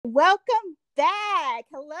Welcome back.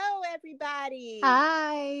 Hello, everybody.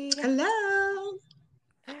 Hi. Hello.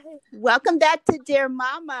 Welcome back to Dear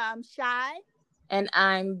Mama. I'm Shai. And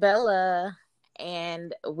I'm Bella.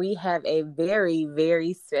 And we have a very,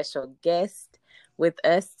 very special guest with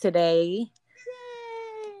us today. Yay.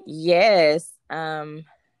 Yes. I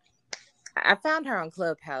found her on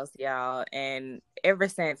Clubhouse, y'all. And ever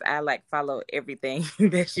since I follow everything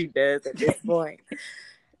that she does at this point.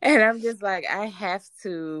 And I'm just like, I have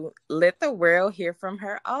to let the world hear from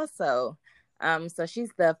her also. So she's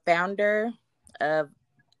the founder of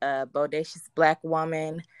Bodacious Black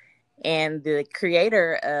Woman and the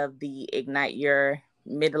creator of the Ignite Your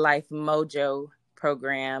Midlife Mojo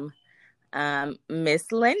program,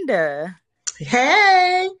 Miss Linda.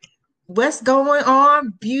 Hey, what's going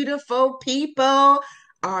on, beautiful people?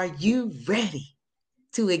 Are you ready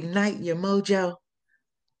to ignite your mojo?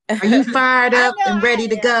 Are you fired up and ready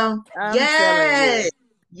to go? I'm telling you.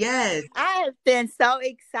 Yes. I have been so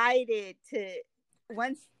excited to,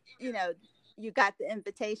 once, you got the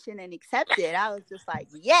invitation and accepted, I was just like,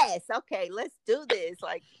 yes, okay, let's do this.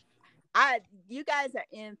 You guys are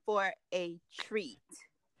in for a treat.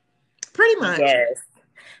 Pretty much. Yes.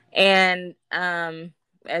 And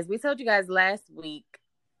as we told you guys last week,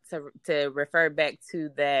 to refer back to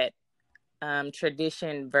that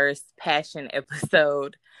tradition versus passion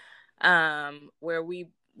episode, where we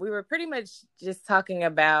were pretty much just talking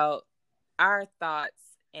about our thoughts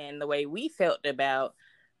and the way we felt about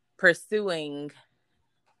pursuing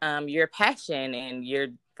your passion and your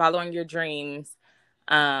following your dreams,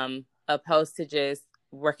 opposed to just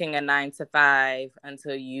working a 9-to-5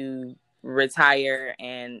 until you retire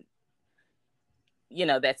and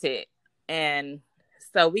that's it. And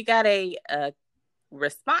so we got a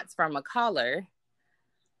response from a caller,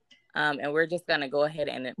 and we're just gonna go ahead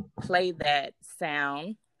and play that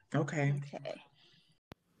sound. Okay.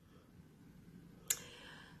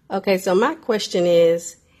 So my question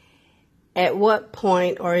is, at what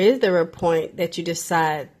point, or is there a point that you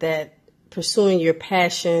decide that pursuing your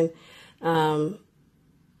passion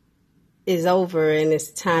is over and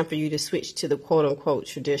it's time for you to switch to the quote unquote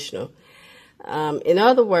traditional? In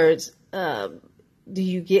other words, do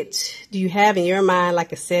you have in your mind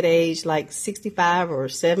like a set age, like 65 or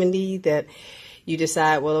 70, that you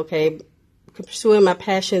decide, well, okay, pursuing my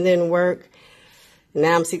passion didn't work.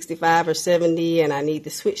 Now I'm 65 or 70 and I need to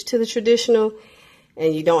switch to the traditional,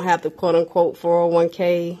 and you don't have the quote unquote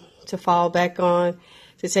 401k to fall back on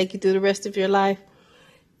to take you through the rest of your life.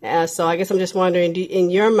 So I guess I'm just wondering, in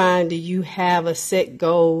your mind, do you have a set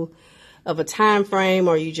goal of a time frame,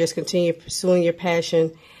 or you just continue pursuing your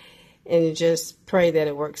passion and you just pray that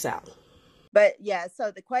it works out? But yeah,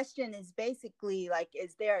 so the question is basically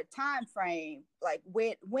is there a time frame?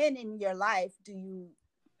 When in your life do you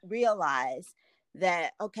realize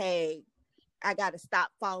that, okay, I got to stop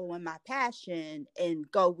following my passion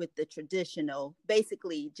and go with the traditional,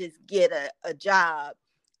 basically just get a job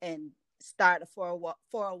and start a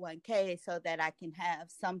 401k so that I can have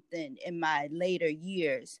something in my later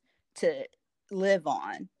years to live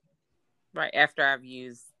on. Right after I've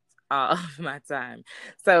used all of my time.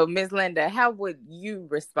 So, Ms. Linda, how would you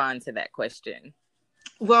respond to that question?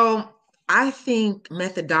 Well, I think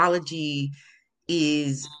methodology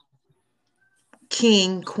is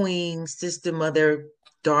king, queen, sister, mother,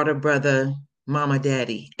 daughter, brother, mama,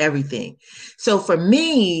 daddy, everything. So for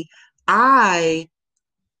me, I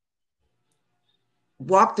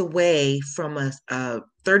walked away from a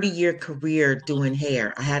 30-year career doing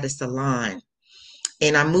hair. I had a salon,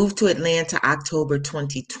 and I moved to Atlanta October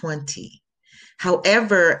 2020.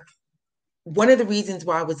 However, one of the reasons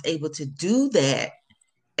why I was able to do that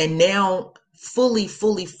and now fully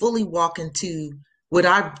walk into what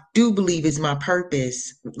I do believe is my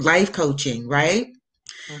purpose, life coaching, right?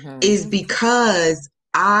 Mm-hmm. Is because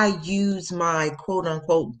I use my quote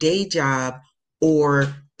unquote day job or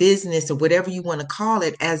business or whatever you want to call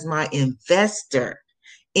it as my investor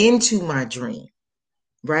into my dream,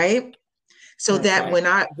 right? So that when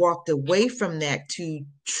I walked away from that to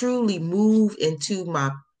truly move into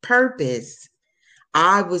my purpose,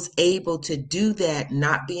 I was able to do that,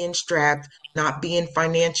 not being strapped, not being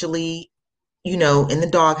financially, in the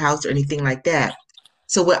doghouse or anything like that.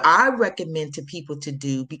 So what I recommend to people to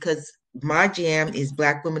do, because my jam is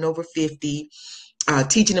Black women over 50,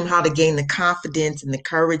 teaching them how to gain the confidence and the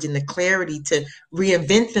courage and the clarity to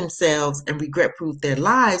reinvent themselves and regret-proof their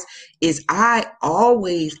lives, is I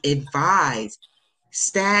always advise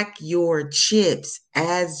stack your chips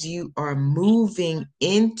as you are moving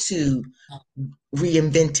into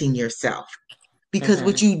reinventing yourself. Because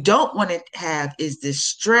what you don't want to have is the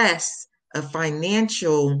stress of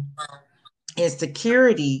financial and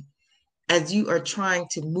security as you are trying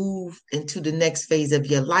to move into the next phase of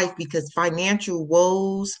your life, because financial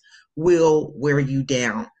woes will wear you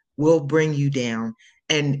down, will bring you down,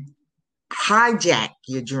 and hijack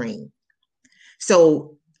your dream.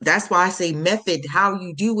 So that's why I say method, how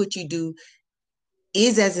you do what you do,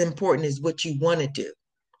 is as important as what you want to do.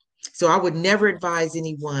 So I would never advise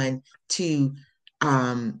anyone to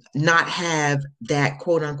not have that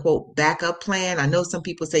quote unquote backup plan. I know some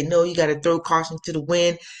people say, no, you got to throw caution to the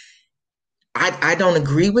wind. I don't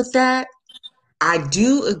agree with that. I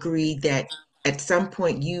do agree that at some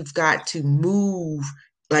point you've got to move,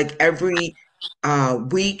 like every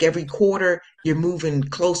week, every quarter, you're moving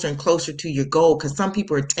closer and closer to your goal. Because some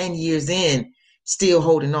people are 10 years in, still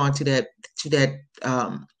holding on to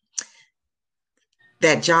um,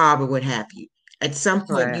 that job or what have you. At some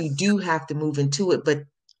point, Right. you do have to move into it, but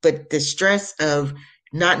the stress of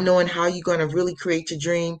not knowing how you're going to really create your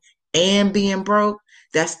dream and being broke,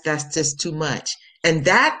 that's just too much. And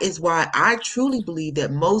that is why I truly believe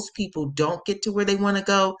that most people don't get to where they want to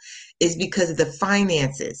go, is because of the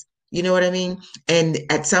finances. You know what I mean? And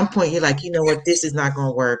at some point, you're like, you know what, this is not going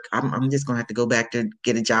to work. I'm just going to have to go back to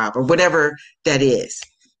get a job or whatever that is.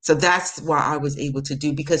 So that's why I was able to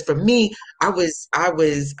do, because for me,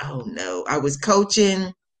 oh no, I was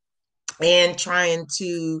coaching and trying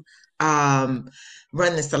to um,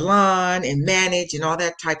 run the salon and manage and all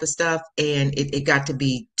that type of stuff. And it got to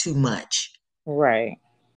be too much. Right.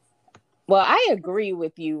 Well, I agree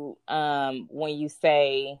with you when you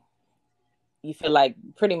say you feel like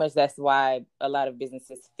pretty much that's why a lot of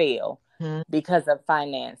businesses fail, Mhm. because of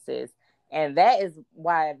finances. And that is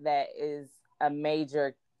why that is a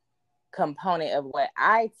major component of what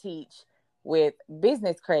I teach with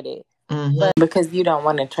business credit. Mhm. But because you don't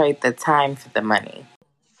want to trade the time for the money.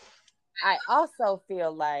 I also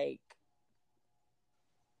feel like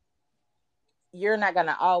you're not going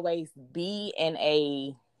to always be in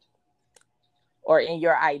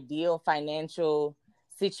your ideal financial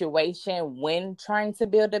situation when trying to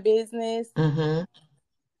build a business. Mhm.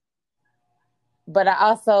 But I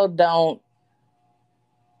also don't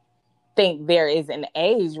think there is an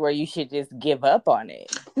age where you should just give up on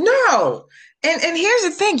it. No. And here's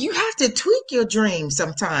the thing, you have to tweak your dream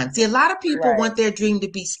sometimes. See, a lot of people Right. want their dream to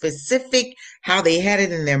be specific, how they had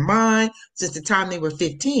it in their mind since the time they were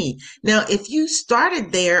 15. Now, if you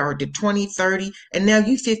started there or the 20, 30, and now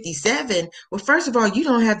you 57, well, first of all, you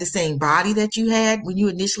don't have the same body that you had when you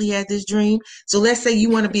initially had this dream. So let's say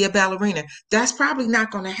you want to be a ballerina. That's probably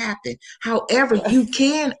not going to happen. However, you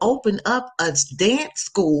can open up a dance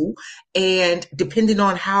school, and depending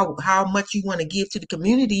on how much you want to give to the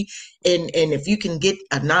community, and if you can get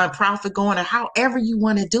a nonprofit going, or however you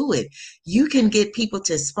want to do it, you can get people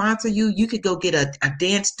to sponsor you. You could go get a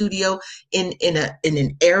dance studio in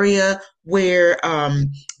an area where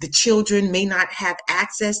the children may not have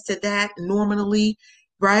access to that normally,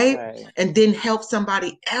 right? Right. And then help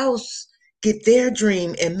somebody else get their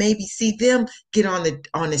dream and maybe see them get on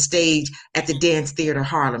the stage at the Dance Theater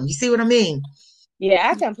Harlem. You see what I mean?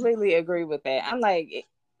 Yeah, I completely agree with that. I'm like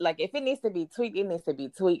if it needs to be tweaked, it needs to be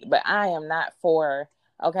tweaked. But I am not for,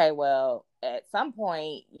 okay, well, at some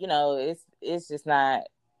point, it's just not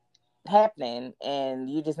happening and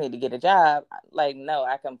you just need to get a job. Like, no,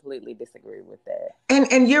 I completely disagree with that.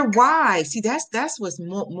 And your why. See, that's what's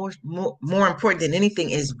more important than anything,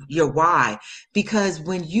 is your why. Because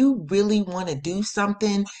when you really want to do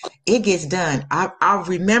something, it gets done. I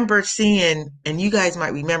remember seeing, and you guys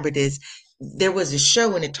might remember this, there was a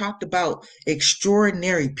show and it talked about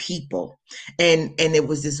extraordinary people. And it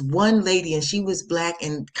was this one lady, and she was black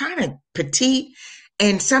and kind of petite,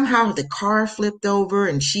 and somehow the car flipped over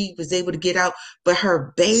and she was able to get out, but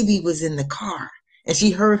her baby was in the car and she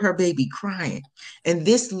heard her baby crying. And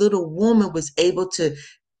this little woman was able to,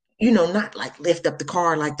 not like lift up the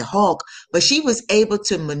car like the Hulk, but she was able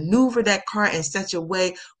to maneuver that car in such a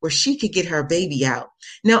way where she could get her baby out.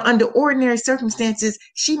 Now, under ordinary circumstances,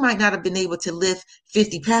 she might not have been able to lift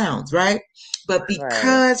 50 pounds, right? But Right.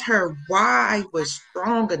 because her why was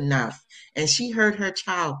strong enough and she heard her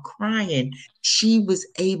child crying, she was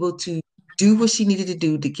able to do what she needed to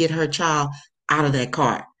do to get her child out of that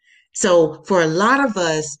car. So for a lot of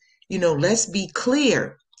us, let's be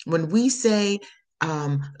clear. When we say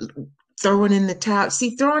um, throwing in the towel,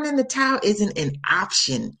 see, throwing in the towel isn't an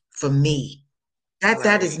option for me.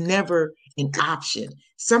 That is Right. never an option.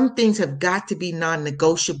 Some things have got to be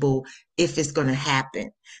non-negotiable if it's going to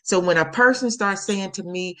happen. So when a person starts saying to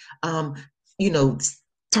me, you know,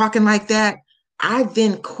 talking like that, I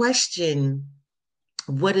then question,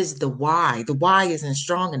 what is the why? The why isn't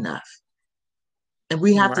strong enough. And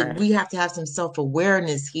we have Right. to have some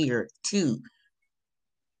self-awareness here too.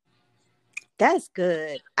 That's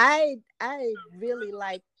good. I really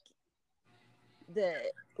like the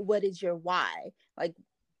what is your why? Like,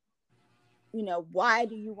 why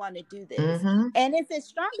do you want to do this? Mm-hmm. And if it's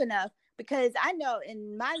strong enough, because I know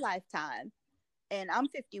in my lifetime, and I'm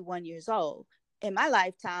 51 years old, in my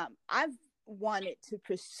lifetime, I've wanted to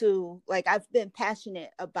pursue, like, I've been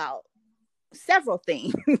passionate about several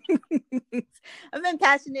things. I've been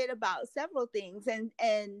passionate about several things, and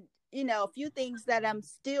a few things that I'm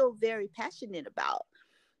still very passionate about.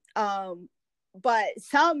 But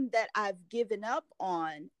some that I've given up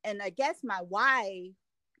on, and I guess my why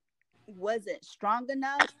wasn't strong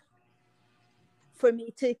enough for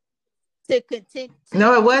me to continue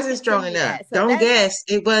No, it to wasn't strong continue enough. that. So Don't guess.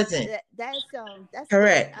 It wasn't. that's good.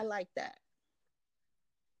 Correct. I like that.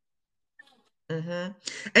 Mm-hmm.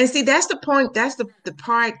 And see, that's the point. That's the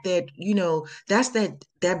part that, that's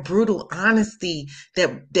that brutal honesty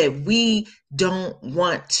that we don't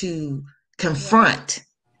want to Right. confront,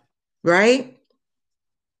 right?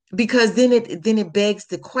 Because then it begs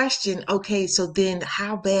the question, okay, so then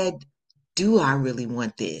how bad do I really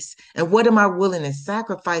want this? And what am I willing to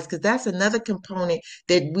sacrifice? Because that's another component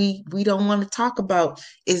that we don't want to talk about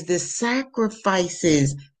is the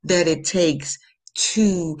sacrifices that it takes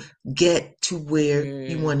to get to where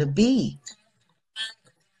you want to be.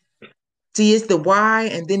 See, it's the why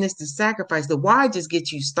and then it's the sacrifice. The why just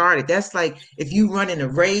gets you started. That's like if you run in a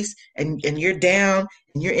race and you're down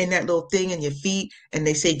and you're in that little thing in your feet and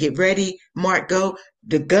they say, get ready, Mark, go.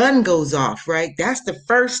 The gun goes off, right? That's the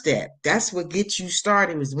first step. That's what gets you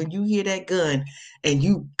started is when you hear that gun and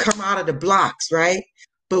you come out of the blocks, right?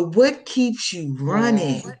 But what keeps you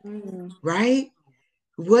running, Right. right?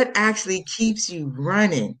 What actually keeps you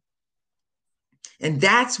running? And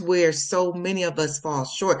that's where so many of us fall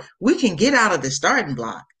short. We can get out of the starting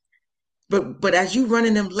block. But as you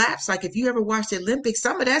running them laps, like if you ever watch the Olympics,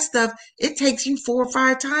 some of that stuff, it takes you 4 or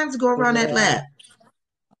 5 times to go around that Yeah. lap.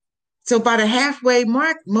 So by the halfway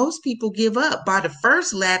mark, most people give up. By the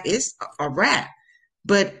first lap, it's a wrap.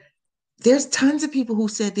 But there's tons of people who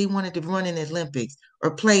said they wanted to run in the Olympics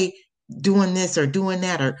or play doing this or doing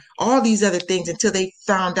that or all these other things until they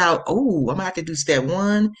found out, oh, I'm gonna have to do step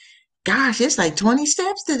one. Gosh, it's like 20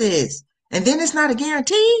 steps to this. And then it's not a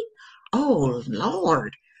guarantee. Oh,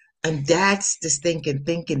 Lord. And that's the stinking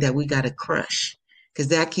thinking that we got to crush because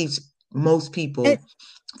that keeps most And, people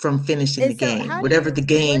from finishing the and so game, how do whatever you the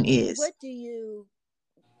game is. what do you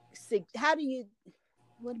how do you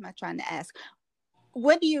what am I trying to ask?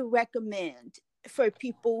 What do you recommend for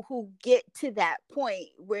people who get to that point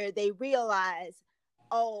where they realize,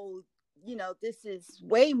 oh, this is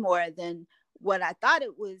way more than what I thought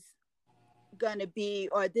it was going to be,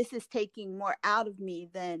 or this is taking more out of me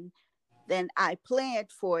than I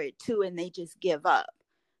planned for it to, and they just give up?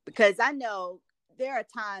 Because I know there are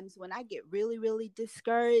times when I get really, really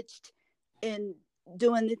discouraged in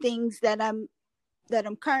doing the things that I'm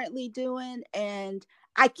currently doing, and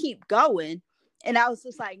I keep going. And I was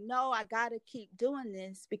just like, no, I got to keep doing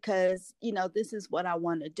this because, this is what I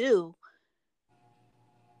want to do.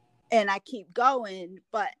 And I keep going.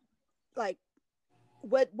 But like,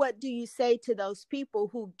 what do you say to those people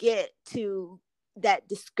who get to that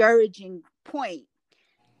discouraging point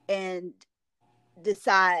and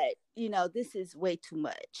decide, this is way too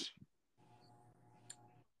much?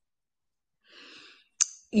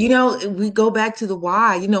 We go back to the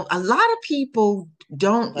why. A lot of people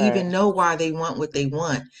don't Right. even know why they want what they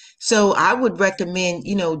want. So I would recommend,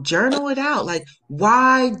 journal it out. Like,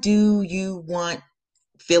 why do you want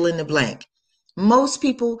fill in the blank? Most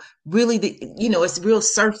people really, it's real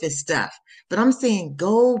surface stuff. But I'm saying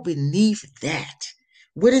go beneath that.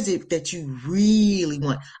 What is it that you really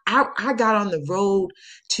want? I got on the road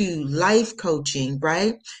to life coaching,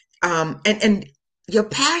 right? And your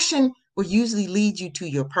passion will usually lead you to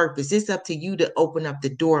your purpose. It's up to you to open up the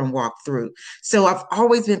door and walk through. So I've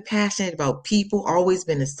always been passionate about people, always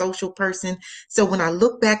been a social person. So when I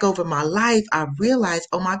look back over my life, I realized,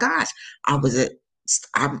 oh my gosh, I was a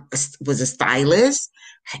I was a stylist,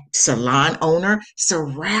 salon owner,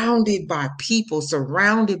 surrounded by people,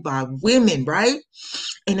 surrounded by women, right?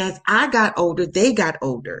 And as I got older, they got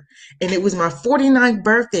older. And it was my 49th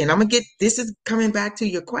birthday. And this is coming back to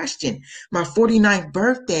your question. My 49th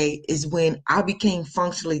birthday is when I became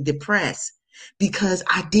functionally depressed because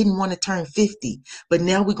I didn't want to turn 50. But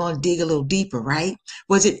now we're going to dig a little deeper, right?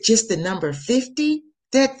 Was it just the number 50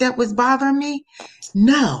 that was bothering me?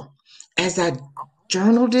 No. As I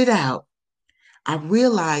journaled it out, I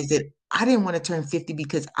realized that I didn't want to turn 50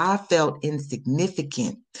 because I felt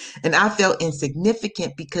insignificant. And I felt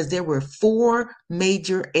insignificant because there were 4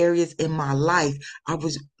 major areas in my life. I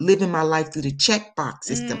was living my life through the checkbox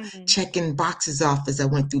system, checking boxes off as I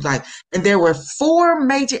went through life. And there were 4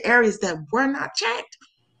 major areas that were not checked.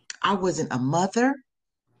 I wasn't a mother.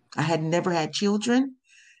 I had never had children.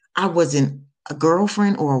 I wasn't a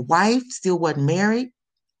girlfriend or a wife, still wasn't married.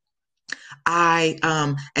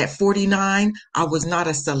 At 49, I was not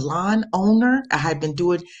a salon owner. I had been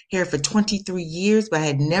doing hair for 23 years, but I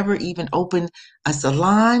had never even opened a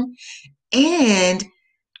salon. And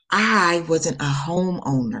I wasn't a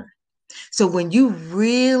homeowner. So when you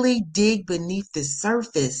really dig beneath the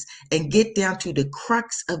surface and get down to the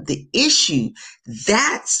crux of the issue,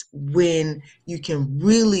 that's when you can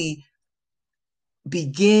really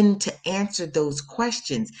begin to answer those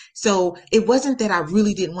questions. So it wasn't that I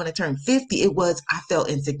really didn't want to turn 50. It was I felt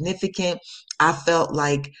insignificant. I felt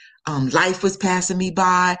like life was passing me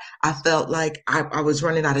by. I felt like I was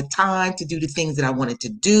running out of time to do the things that I wanted to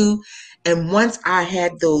do. And once I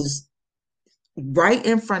had those right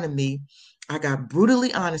in front of me, I got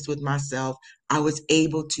brutally honest with myself. I was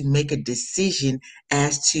able to make a decision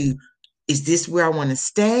as to, is this where I want to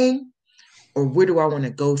stay or where do I want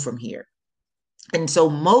to go from here? And so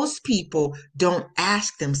most people don't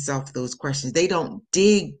ask themselves those questions. They don't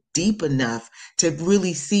dig deep enough to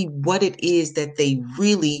really see what it is that they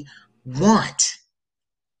really want.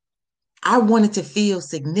 I wanted to feel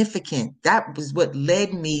significant. That was what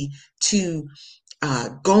led me to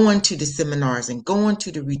going to the seminars and going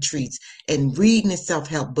to the retreats and reading the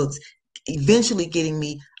self-help books, eventually getting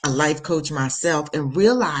me a life coach myself and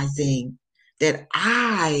realizing that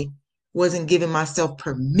I wasn't giving myself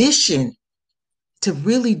permission to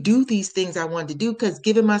really do these things I wanted to do, because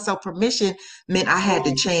giving myself permission meant I had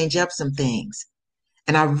to change up some things.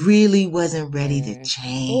 And I really wasn't ready to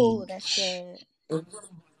change. Oh, that's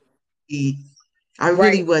good. I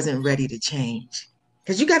really wasn't ready to change.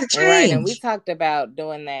 Because you got to change. Right. And we talked about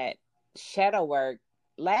doing that shadow work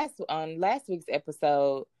on last week's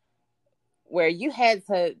episode, where you had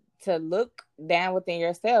to look down within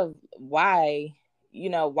yourself. Why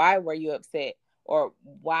were you upset? Or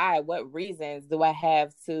what reasons do I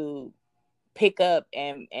have to pick up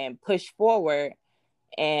and push forward?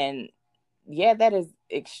 And yeah, that is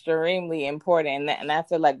extremely important. And I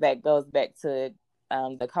feel like that goes back to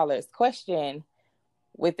the caller's question,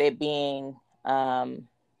 with it being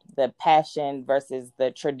the passion versus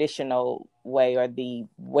the traditional way, or the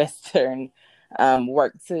Western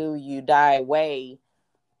work till you die way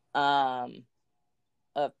of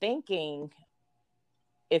thinking.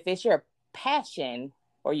 If it's your passion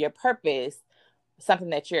or your purpose,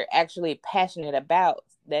 something that you're actually passionate about,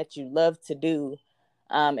 that you love to do,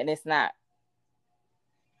 and it's not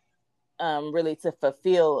really to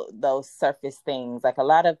fulfill those surface things. Like, a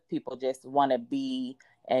lot of people just want to be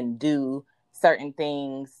and do certain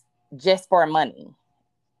things just for money,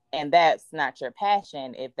 and that's not your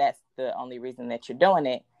passion if that's the only reason that you're doing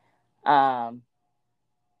it. But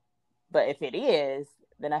if it is,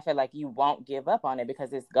 then I feel like you won't give up on it,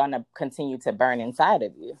 because it's going to continue to burn inside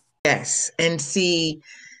of you. Yes. And see,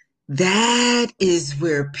 that is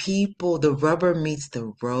where the rubber meets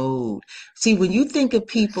the road. See, when you think of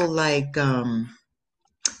people like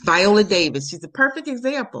Viola Davis, she's a perfect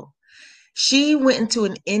example. She went into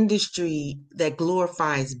an industry that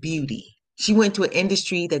glorifies beauty. She went to an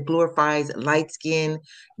industry that glorifies light skin,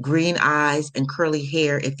 green eyes, and curly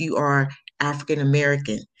hair if you are African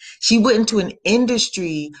American. She went into an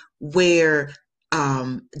industry where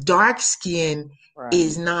dark skin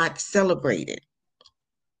is not celebrated.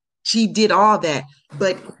 She did all that.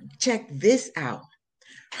 But check this out.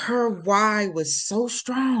 Her why was so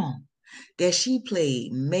strong that she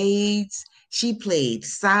played maids, she played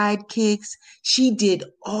sidekicks, she did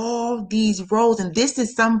all these roles. And this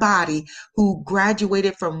is somebody who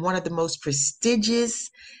graduated from one of the most prestigious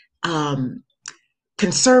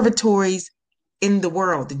conservatories in the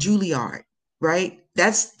world, the Juilliard, right?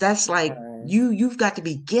 That's like you've got to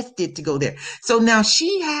be gifted to go there. So now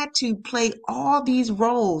she had to play all these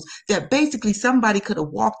roles that basically somebody could have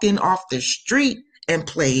walked in off the street and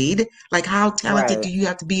played. Like, how talented do you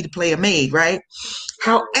have to be to play a maid, right?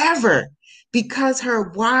 However, because her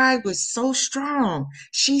why was so strong,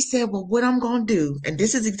 she said, well, what I'm going to do, and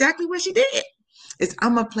this is exactly what she did, is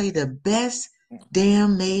I'm going to play the best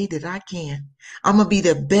damn maid that I can. I'm going to be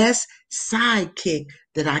the best sidekick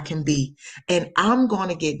that I can be. And I'm going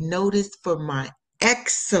to get noticed for my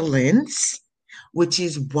excellence, which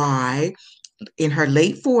is why in her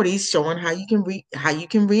late 40s, showing how you can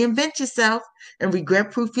reinvent yourself and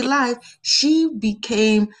regret proof your life, she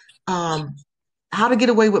became How to Get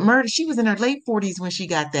Away with Murder. She was in her late 40s when she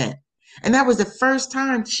got that. And that was the first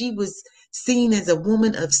time she was seen as a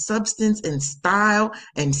woman of substance and style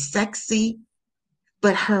and sexy.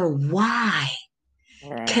 But her why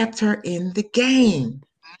Right. kept her in the game.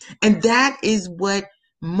 And that is what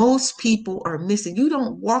most people are missing. You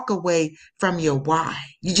don't walk away from your why.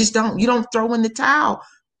 You just don't. You don't throw in the towel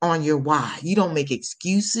on your why. You don't make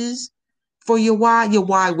excuses for your why. Your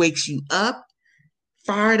why wakes you up,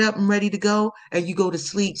 fired up and ready to go, and you go to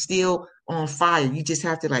sleep still on fire. You just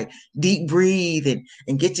have to like deep breathe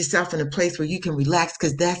and get yourself in a place where you can relax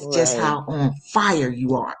because that's just Right. how on fire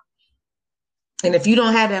you are. And if you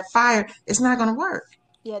don't have that fire, it's not going to work.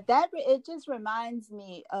 Yeah, that it just reminds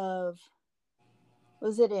me of,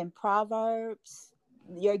 was it in Proverbs?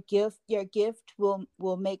 Your gift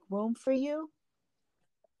will make room for you.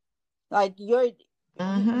 Like you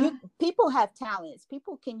Mm-hmm. people have talents.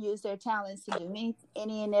 People can use their talents to do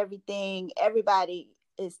any and everything. Everybody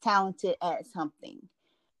is talented at something.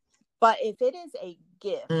 But if it is a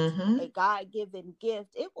gift, Mm-hmm. a God-given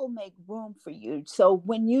gift, it will make room for you. So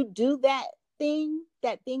when you do that thing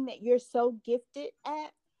that you're so gifted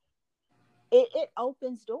at, it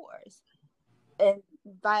opens doors. And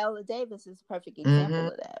Viola Davis is a perfect Mm-hmm. example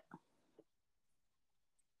of that.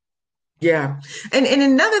 Yeah. And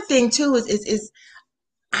another thing too is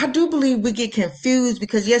I do believe we get confused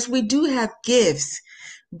because yes, we do have gifts,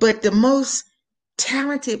 but the most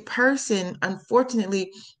talented person,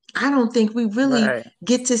 unfortunately, I don't think we really Right.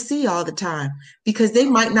 get to see all the time because they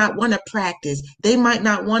might not want to practice. They might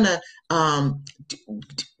not want to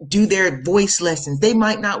do their voice lessons. They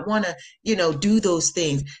might not want to, do those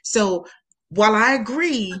things. So while I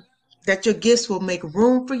agree that your gifts will make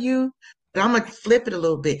room for you, but I'm going to flip it a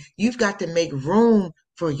little bit. You've got to make room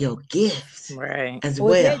for your gifts Right. as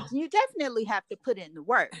Well, well. you definitely have to put in the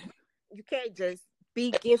work. You can't just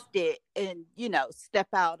be gifted and step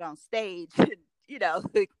out on stage and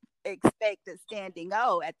expect a standing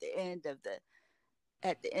O at the end of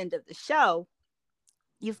the show.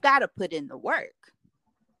 You've got to put in the work,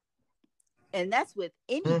 and that's with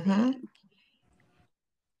Mm-hmm. anything.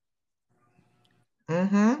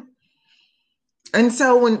 Mm-hmm. And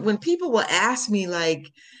so when people will ask me like,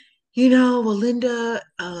 well, Linda,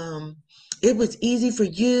 it was easy for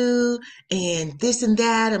you and this and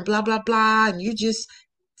that and blah, blah, blah, and you just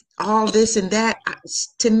all this and that.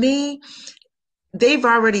 To me, they've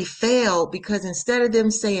already failed because instead of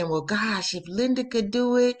them saying, well, gosh, if Linda could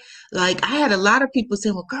do it, like I had a lot of people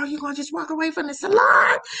saying, well, girl, you're going to just walk away from the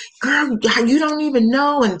salon. Girl, you don't even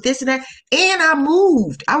know, and this and that. And I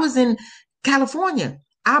moved. I was in California.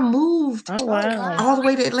 I moved Oh Oh wow. all the wow.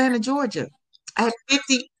 way to Atlanta, Georgia at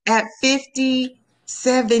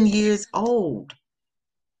 57 years old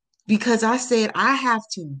because I said I have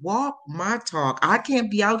to walk my talk. I can't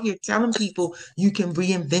be out here telling people you can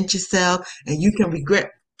reinvent yourself and you can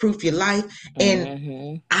regret proof your life. And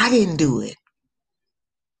Mm-hmm. I didn't do it.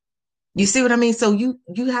 You see what I mean? So you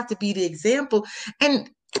have to be the example. And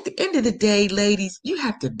at the end of the day, ladies, you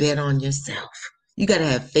have to bet on yourself. You got to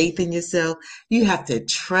have faith in yourself. You have to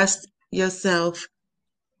trust yourself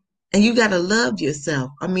and you got to love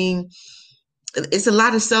yourself. I mean, it's a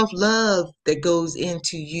lot of self-love that goes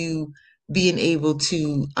into you being able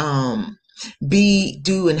to be,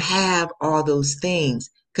 do, and have all those things.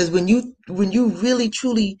 Because when you really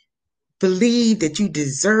truly believe that you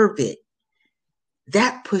deserve it,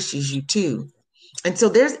 that pushes you too. And so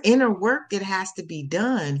there's inner work that has to be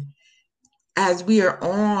done as we are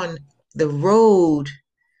on the road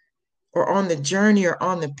or on the journey or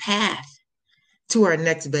on the path to our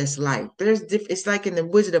next best life. It's like in the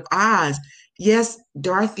Wizard of Oz. Yes,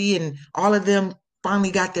 Dorothy and all of them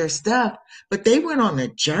finally got their stuff, but they went on a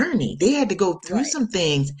journey. They had to go through Right. some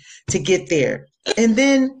things to get there. And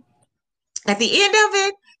then at the end of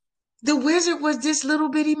it, the wizard was this little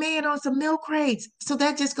bitty man on some milk crates. So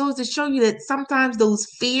that just goes to show you that sometimes those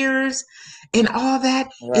fears and all that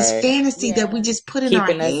is Right. fantasy that we Yeah. just put in our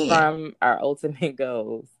Keeping us head. from our ultimate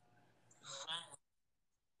goals.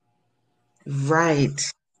 Right,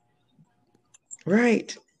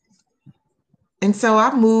 right. And so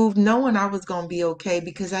I moved knowing I was going to be okay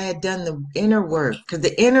because I had done the inner work. Because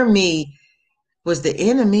the inner me was the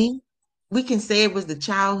enemy. We can say it was the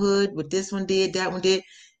childhood, what this one did, that one did.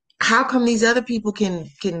 How come these other people can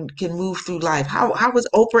move through life? How was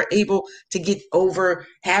Oprah able to get over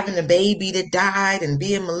having a baby that died and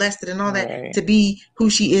being molested and all that Right. to be who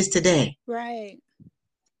she is today? Right.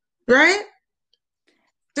 Right?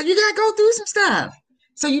 So you gotta go through some stuff.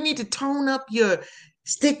 So you need to tone up your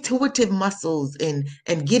stick to itiveness muscles and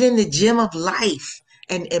get in the gym of life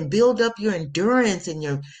and build up your endurance and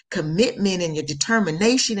your commitment and your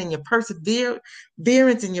determination and your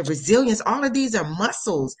perseverance and your resilience. All of these are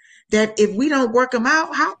muscles that if we don't work them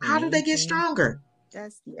out, how do they get stronger?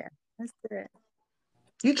 That's good.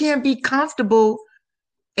 You can't be comfortable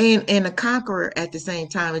and a conqueror at the same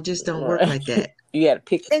time. It just don't work like that. You got to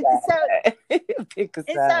pick a And side. so, Pick a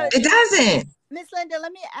and side. so, It doesn't. Miss Linda,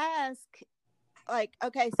 let me ask, like,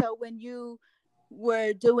 okay, so when you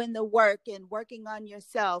were doing the work and working on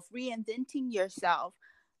yourself, reinventing yourself,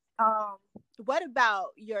 what about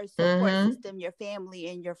your support Mm-hmm. system, your family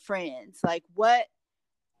and your friends? Like what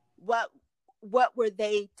what were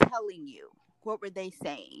they telling you? What were they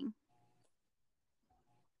saying?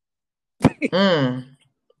 Mm.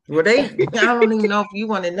 Well, I don't even know if you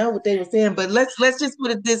want to know what they were saying, but let's just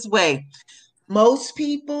put it this way. Most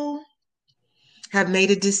people have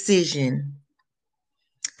made a decision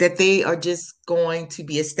that they are just going to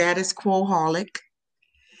be a status quo holic,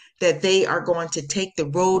 that they are going to take the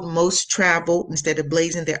road most traveled instead of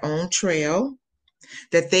blazing their own trail,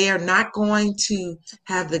 that they are not going to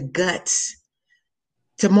have the guts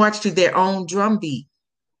to march to their own drumbeat.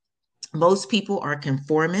 Most people are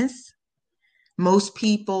conformists. Most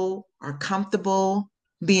people are comfortable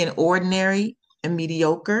being ordinary and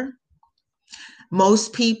mediocre.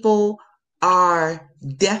 Most people are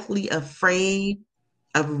deathly afraid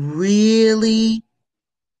of really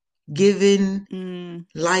giving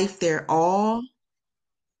life their all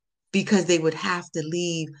because they would have to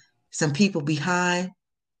leave some people behind.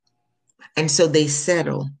 And so they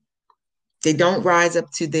settle. They don't rise up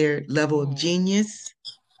to their level of genius.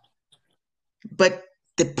 But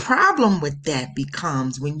the problem with that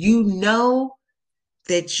becomes when you know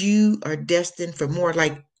that you are destined for more,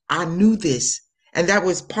 like I knew this. And that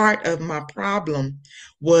was part of my problem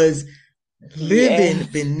was living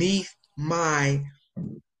beneath my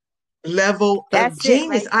level of That's it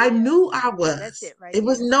genius. right I there. knew I That's was. it right It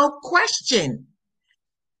was there. no question.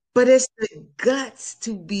 But it's the guts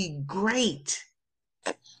to be great.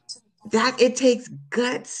 That it takes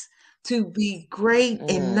guts to be great,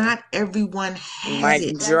 and not everyone has Mic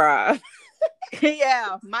it. drop.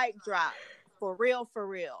 Yeah, mic drop. For real, for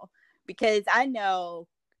real. Because I know,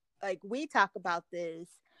 like, we talk about this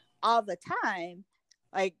all the time.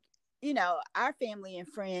 Like, our family and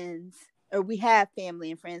friends, or we have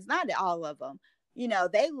family and friends, not all of them,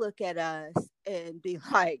 they look at us and be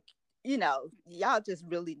like, y'all just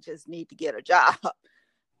really just need to get a job.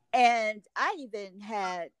 And I even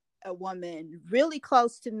had a woman really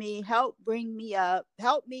close to me help bring me up,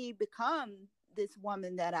 help me become this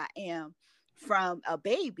woman that I am from a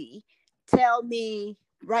baby, tell me,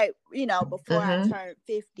 right, before I Mm-hmm. turned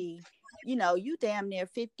 50, you damn near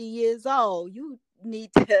 50 years old. You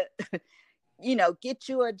need to, get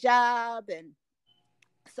you a job, and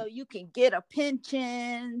so you can get a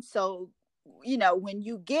pension. So, when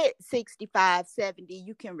you get 65, 70,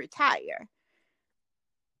 you can retire.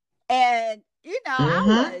 And, I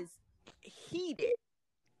Mm-hmm. was heated.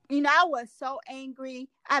 I was so angry.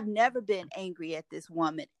 I've never been angry at this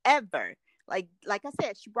woman ever. Like I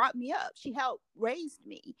said, she brought me up. She helped raise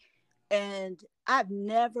me. And I've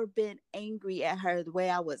never been angry at her the way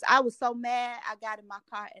I was. I was so mad. I got in my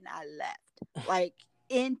car and I left. Like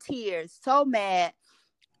in tears, so mad.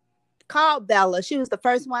 Called Bella. She was the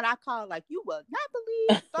first one I called. Like, you will not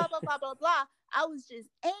believe, blah, blah, blah, blah, blah. I was just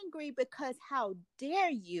angry because how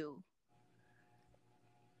dare you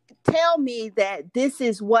tell me that this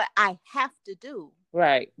is what I have to do.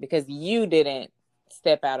 Right. Because you didn't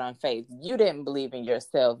step out on faith. You didn't believe in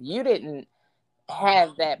yourself. You didn't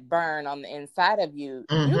have that burn on the inside of you.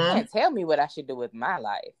 You Mm-hmm. can't tell me what I should do with my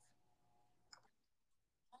life.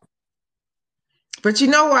 But you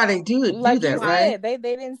know why they do Like you that, right? said, they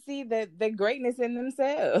didn't see the greatness in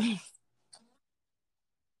themselves.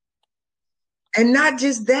 And not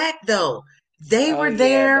just that, though. They Oh were yeah,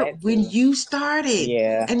 there that when too. you started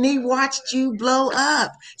Yeah. and they watched you blow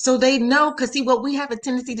up. So they know, because see, what we have a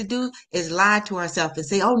tendency to do is lie to ourselves and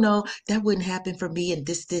say, oh no, that wouldn't happen for me and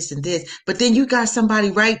this, and this. But then you got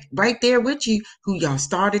somebody right there with you who y'all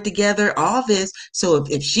started together, all this. So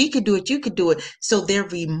if she could do it, you could do it. So they're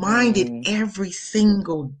reminded every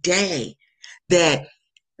single day that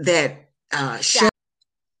that Shai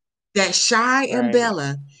and Right.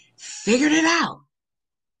 Bella figured it out.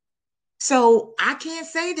 So I can't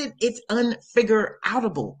say that it's unfigure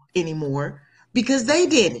outable anymore because they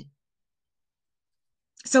did it.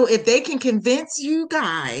 So if they can convince you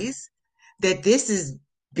guys that this is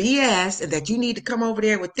BS and that you need to come over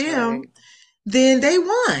there with them, Right. then they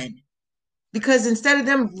won. Because instead of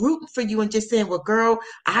them rooting for you and just saying, well, girl,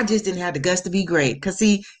 I just didn't have the guts to be great. Because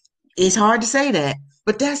see, it's hard to say that.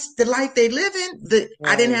 but that's the life they live in.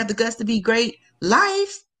 I didn't have the guts to be great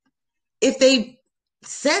life. If they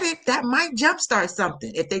said it, that might jumpstart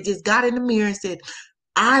something. If they just got in the mirror and said,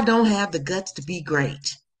 I don't have the guts to be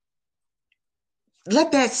great.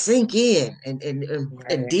 Let that sink in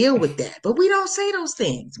and deal with that. But we don't say those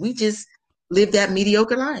things. We just live that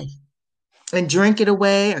mediocre life and drink it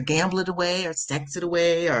away or gamble it away or sex it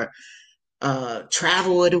away or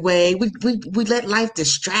travel it away. We let life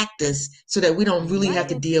distract us so that we don't really have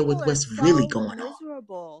to deal with what's really going on.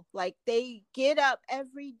 Miserable. Like they get up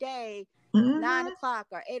every day, 9 o'clock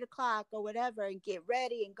or 8 o'clock or whatever, and get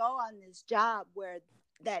ready and go on this job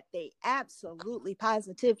that they absolutely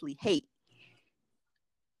positively hate.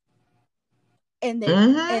 And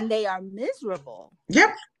they are miserable. Yep.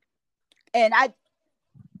 And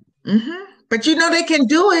but they can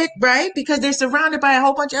do it, right? Because they're surrounded by a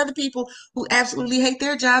whole bunch of other people who absolutely hate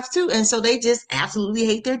their jobs too. And so they just absolutely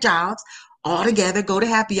hate their jobs all together, go to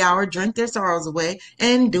happy hour, drink their sorrows away,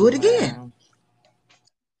 and do it again.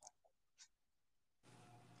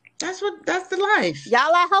 That's the life.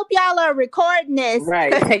 Y'all, I hope y'all are recording this.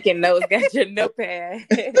 Right. Taking notes, got your notepad.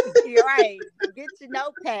 You're right. Get your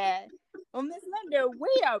notepad. Well, Miss Linda,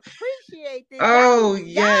 we appreciate this. Oh,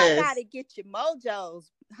 yes. Y'all got to get your mojos,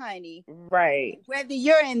 honey. Right. Whether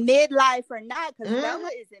you're in midlife or not, because Bella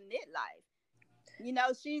is in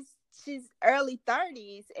midlife. She's early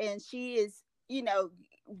 30s, and she is,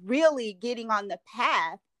 really getting on the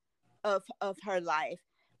path of her life,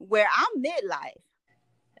 where I'm midlife.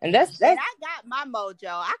 And I got my mojo.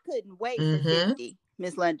 I couldn't wait for 50,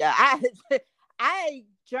 Miss Linda. I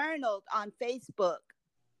journaled on Facebook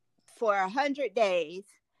for 100 days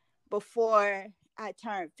before I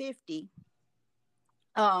turned 50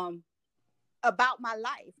 about my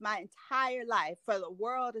life, my entire life, for the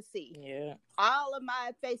world to see. Yeah. All of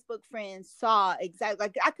my Facebook friends saw exactly.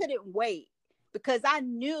 Like, I couldn't wait, because I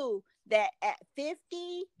knew that at 50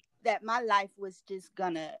 that my life was just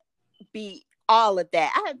gonna be all of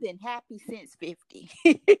that. I have been happy since 50.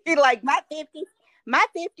 Like my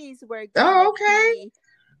 50s were gonna be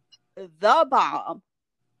the bomb.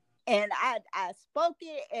 And I spoke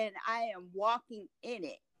it, and I am walking in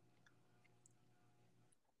it.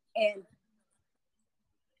 And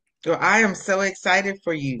well, I am so excited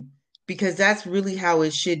for you, because that's really how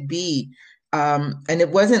it should be. And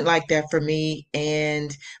it wasn't like that for me.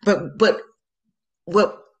 But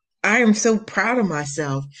what I am so proud of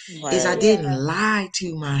myself is I didn't lie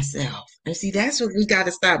to myself. And see, that's what we got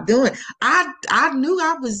to stop doing. I knew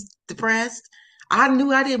I was depressed. I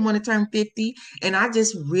knew I didn't want to turn 50. And I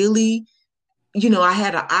just really, I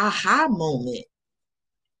had an aha moment.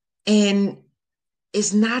 And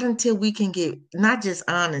it's not until we can get not just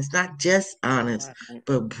honest,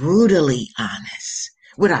 but brutally honest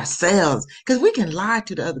with ourselves. Because we can lie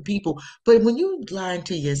to the other people, but when you lie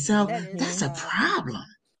to yourself, that's a problem.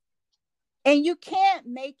 And you can't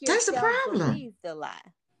make yourself believe the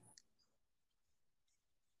lie.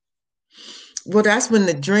 Well, that's when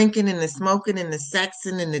the drinking and the smoking and the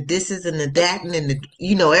sexing and the disses and the thatting and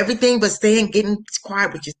the, everything, but getting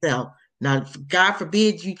quiet with yourself. Now, God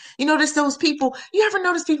forbid there's those people. You ever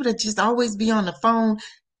notice people that just always be on the phone,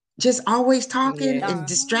 just always talking and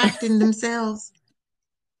distracting themselves?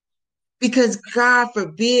 Because God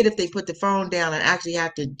forbid if they put the phone down and actually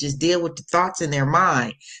have to just deal with the thoughts in their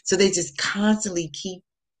mind. So they just constantly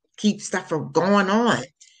keep stuff from going on.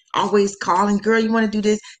 Always calling, girl, you want to do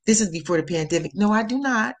this? This is before the pandemic. No, I do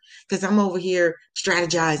not, because I'm over here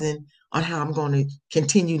strategizing on how I'm going to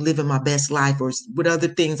continue living my best life, or what other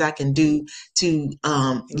things I can do to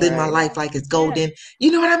live my life like it's golden.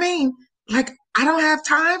 You know what I mean? Like, I don't have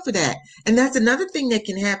time for that. And that's another thing that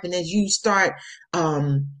can happen as you start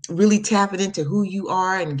really tapping into who you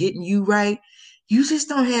are and getting you right. You just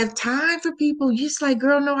don't have time for people. You're just like,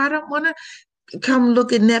 girl, no, I don't want to come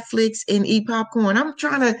look at Netflix and eat popcorn. I'm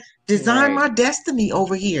trying to design my destiny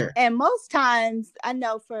over here. And most times, I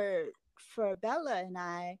know for Bella and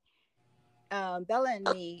I, Bella and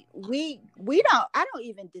me, I don't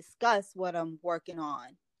even discuss what I'm working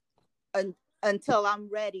on until I'm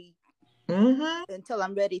ready. Until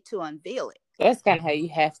I'm ready to unveil it. That's kind of how you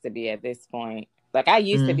have to be at this point. Like, I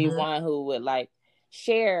used to be one who would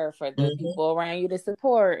share for the people around you to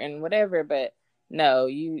support and whatever, but no,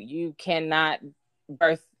 you cannot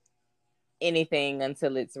birth anything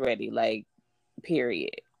until it's ready,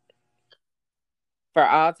 period. For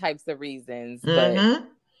all types of reasons, but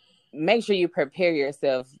make sure you prepare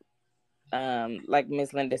yourself. Like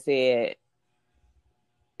Miss Linda said,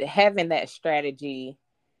 having that strategy,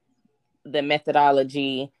 the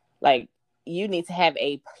methodology, you need to have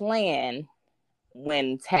a plan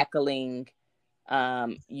when tackling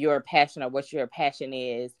your passion or what your passion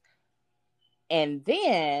is. And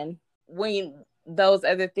then when those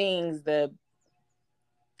other things, the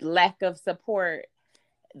lack of support,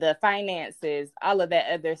 the finances, all of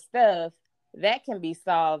that other stuff, that can be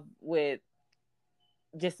solved with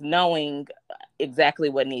just knowing exactly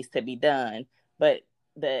what needs to be done. But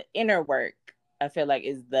the inner work, I feel like,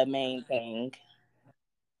 is the main thing.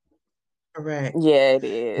 Correct. Yeah, it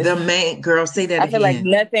is. The main girl, say that I feel like again.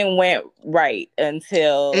 nothing went right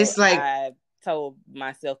until It's like, I told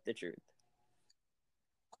myself the truth.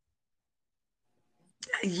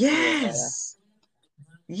 Yeah.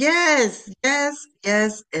 yes,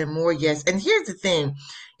 yes, and more yes. And here's the thing,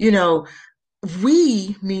 you know,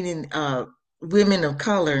 we, meaning women of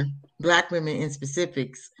color, black women in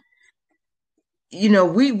specifics,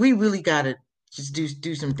 we really gotta just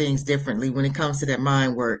do some things differently when it comes to that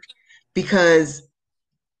mind work, because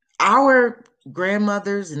our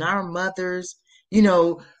grandmothers and our mothers, you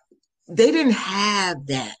know, they didn't have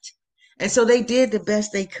that. And so they did the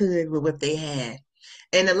best they could with what they had.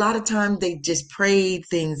 And a lot of times they just prayed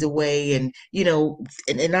things away, and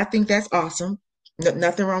I think that's awesome.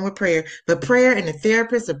 Nothing wrong with prayer, but prayer and a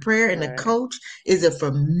therapist, a prayer and a Right. coach is a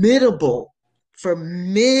formidable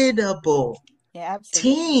Yeah, absolutely.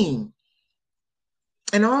 team.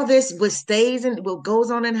 And all this, what stays and what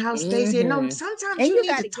goes on in the house stays here. No, Mm-hmm. sometimes And you you need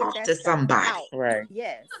got to to get talk that to stuff somebody. out. Right.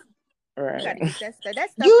 Yes. You got to Right. get that stuff.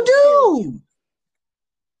 That stuff You will kill you. do.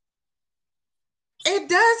 It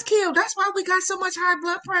does kill. That's why we got so much high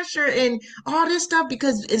blood pressure and all this stuff,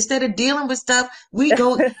 because instead of dealing with stuff, we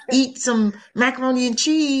go eat some macaroni and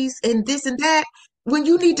cheese and this and that. When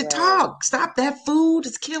you need to Right. talk, stop that food.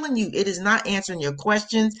 It's killing you. It is not answering your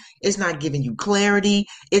questions. It's not giving you clarity.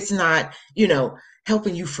 It's not,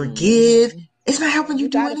 helping you forgive. Mm-hmm. It's not Yeah, helping you you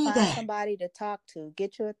do got to any of find that. somebody to talk to.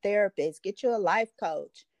 Get you a therapist. Get you a life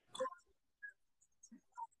coach.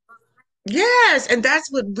 Yes, and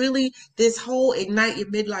that's what really this whole Ignite Your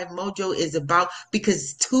Midlife Mojo is about,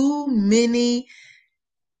 because too many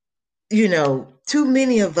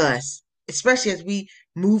of us, especially as we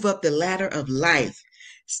move up the ladder of life,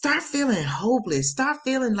 start feeling hopeless, start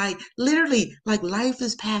feeling like literally like life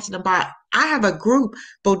is passing them by. I have a group,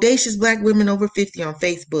 Bodacious Black Women Over 50 on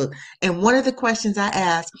Facebook, and one of the questions I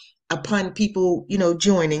ask upon people,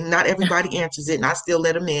 joining, not everybody answers it, and I still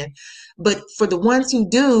let them in, but for the ones who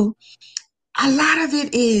do, a lot of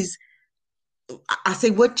it is, I say,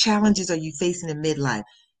 what challenges are you facing in midlife?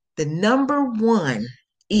 The number one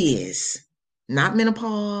is not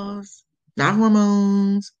menopause, not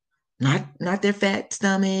hormones, not their fat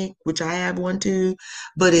stomach, which I have one too,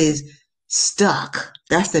 but is stuck.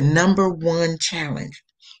 That's the number one challenge.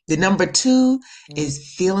 The number two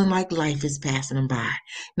is feeling like life is passing them by.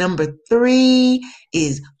 Number three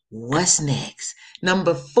is what's next.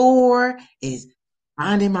 Number four is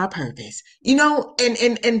finding my purpose.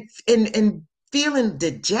 And feeling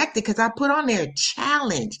dejected because I put on there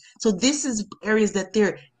challenge. So this is areas that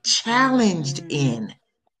they're challenged Mm-hmm. in,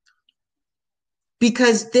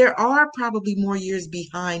 because there are probably more years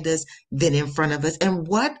behind us than in front of us. And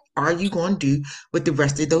what are you going to do with the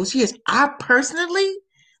rest of those years? I personally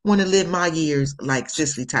want to live my years like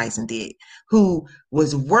Cicely Tyson did, who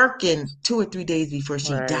was working 2 or 3 days before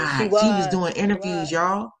she Right. She died. She was was. doing She interviews, was.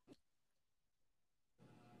 y'all,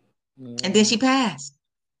 and then Yeah. she passed.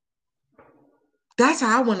 That's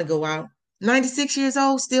how I want to go out. 96 years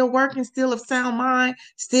old, still working, still of sound mind,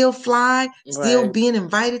 still fly, still Right. being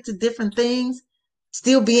invited to different things,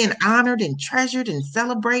 still being honored and treasured and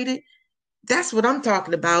celebrated. That's what I'm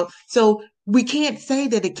talking about. So we can't say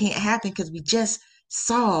that it can't happen, because we just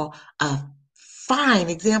saw a fine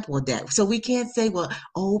example of that. So we can't say, well,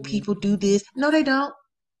 old people do Mm-hmm. this. No, they don't.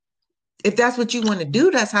 If that's what you want to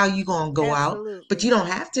do, that's how you going to go out. But you Absolutely. don't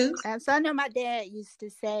have to. And so I know my dad used to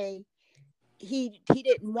say he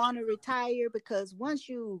didn't want to retire because once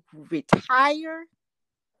you retire,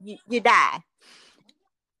 you die.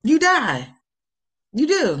 You die. You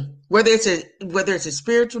do. Whether it's a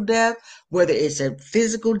spiritual death, whether it's a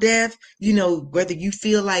physical death, whether you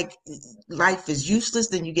feel like life is useless,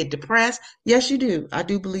 then you get depressed. Yes, you do. I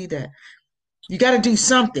do believe that. You got to do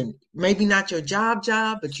something. Maybe not your job,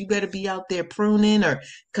 but you better be out there pruning or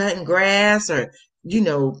cutting grass or, you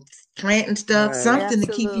know, planting stuff, Right. something to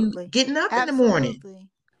keep you Absolutely. getting up in the morning. Absolutely.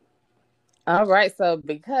 All right. So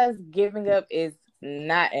because giving up is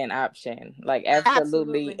not an option, like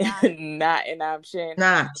Absolutely absolutely not. not an option.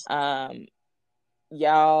 Not. Um,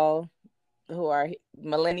 y'all who are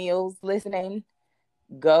millennials listening,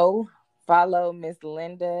 go follow Miss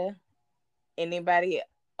Linda. Anybody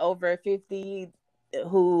over 50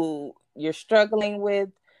 who you're struggling with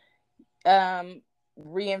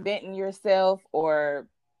reinventing yourself or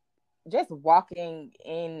just walking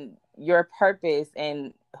in your purpose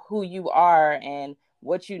and who you are and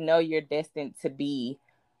what you know you're destined to be,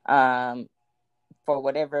 for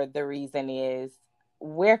whatever the reason is,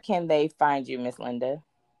 where can they find you, Miss Linda?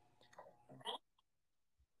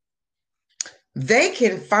 They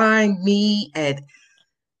can find me at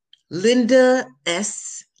Linda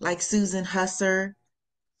S, like Susan Husser.com.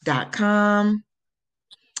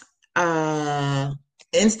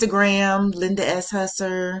 Instagram, Linda S.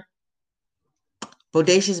 Husser.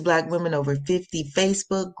 Bodacious Black Women Over 50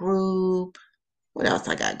 Facebook group. What else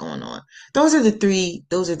I got going on? Those are the three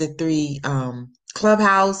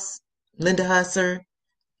Clubhouse, Linda Husser.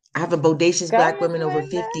 I have a Bodacious Go, Black Miss Women Over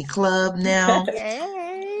 50 club Linda. now.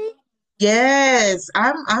 Yay. Yes,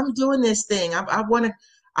 I'm doing this thing. I want to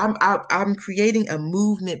I'm creating a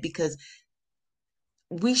movement because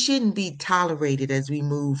we shouldn't be tolerated as we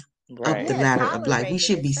move up the Right, Yeah, ladder of life. We tolerated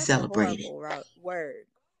should is be such a celebrated. horrible word.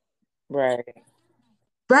 right,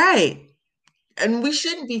 Right. And we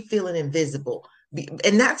shouldn't be feeling invisible.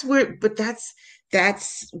 And that's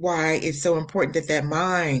why it's so important that that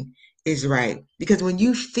mind is right. Because when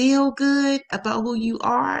you feel good about who you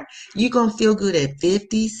are, you're going to feel good at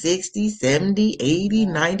 50, 60, 70, 80,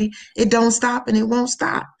 right, 90. It don't stop and it won't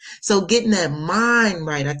stop. So getting that mind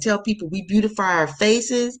right. I tell people we beautify our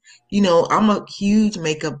faces. You know, I'm a huge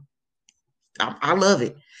makeup. I love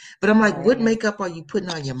it. But I'm like, what right, makeup are you putting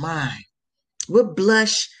on your mind? What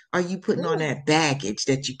blush are you putting on Ooh. that baggage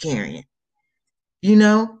that you're carrying? You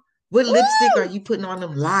know, what lipstick are Woo! you putting on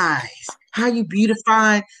them lies? How are you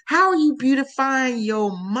beautifying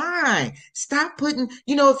your mind? Stop putting,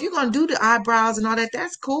 if you're gonna do the eyebrows and all that,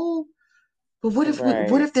 that's cool. But what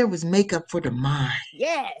right, if there was makeup for the mind?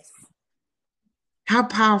 Yes. How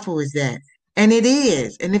powerful is that? And it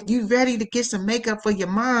is. And if you're ready to get some makeup for your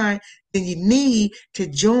mind, then you need to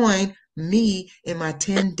join me in my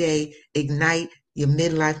 10-day Ignite Your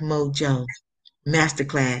Midlife Mojo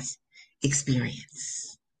Masterclass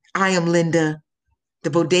experience. I am Linda, the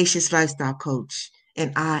Bodacious Lifestyle Coach,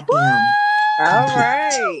 and I am all complete.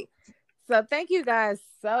 right. So thank you guys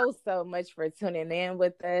so much for tuning in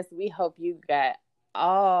with us. We hope you got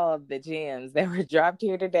all the gems that were dropped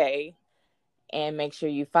here today. And make sure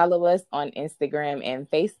you follow us on Instagram and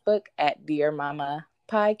Facebook at Dear Mama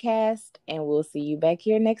Podcast. And we'll see you back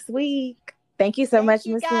here next week. Thank you so Thank much,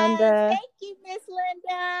 you Miss guys. Linda. Thank you, Miss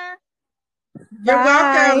Linda. You're Bye.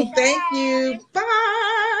 welcome. Thank Bye. you. Bye.